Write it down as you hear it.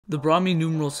The Brahmi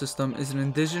Numeral System is an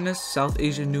indigenous South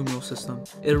Asian numeral system.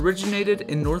 It originated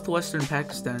in northwestern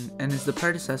Pakistan and is the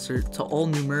predecessor to all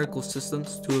numerical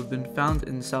systems to have been found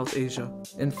in South Asia.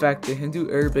 In fact, the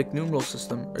Hindu-Arabic numeral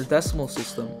system, or decimal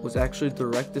system, was actually a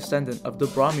direct descendant of the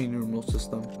Brahmi Numeral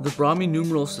System. The Brahmi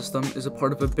Numeral System is a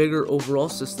part of a bigger overall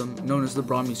system known as the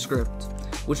Brahmi Script,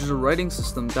 which is a writing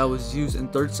system that was used in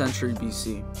 3rd century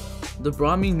BC. The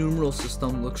Brahmi Numeral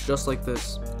System looks just like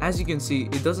this. As you can see,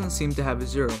 it doesn't seem to have a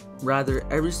zero. Rather,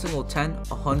 every single 10,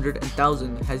 100, and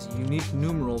 1000 has a unique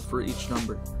numeral for each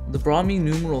number. The Brahmi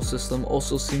Numeral System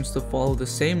also seems to follow the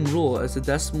same rule as the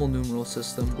decimal numeral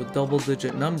system, with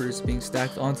double-digit numbers being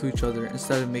stacked onto each other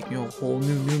instead of making a whole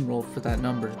new numeral for that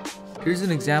number. Here's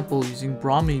an example using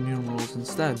Brahmi numerals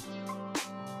instead.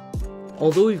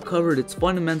 Although we've covered its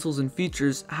fundamentals and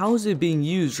features, how is it being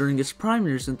used during its prime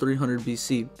years in 300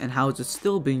 BC, and how is it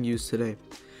still being used today?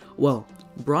 Well,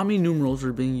 Brahmi numerals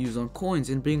are being used on coins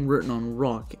and being written on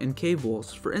rock and cave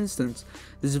walls. For instance,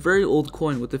 this very old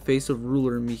coin with the face of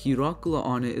ruler Mihirakula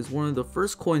on it is one of the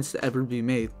first coins to ever be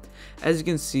made. As you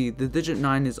can see, the digit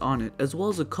 9 is on it, as well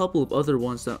as a couple of other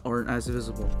ones that aren't as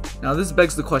visible. Now this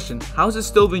begs the question, how is it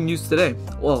still being used today?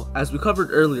 Well, as we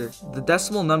covered earlier, the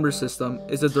decimal number system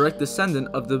is a direct descendant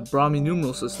of the Brahmi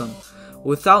numeral system.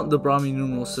 Without the Brahmi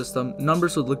numeral system,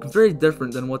 numbers would look very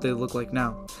different than what they look like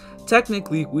now.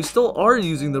 Technically, we still are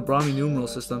using the Brahmi numeral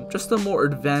system, just a more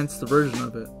advanced version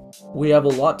of it. We have a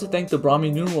lot to thank the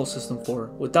Brahmi numeral system for.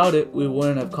 Without it, we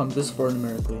wouldn't have come this far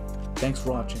numerically. Thanks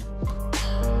for watching.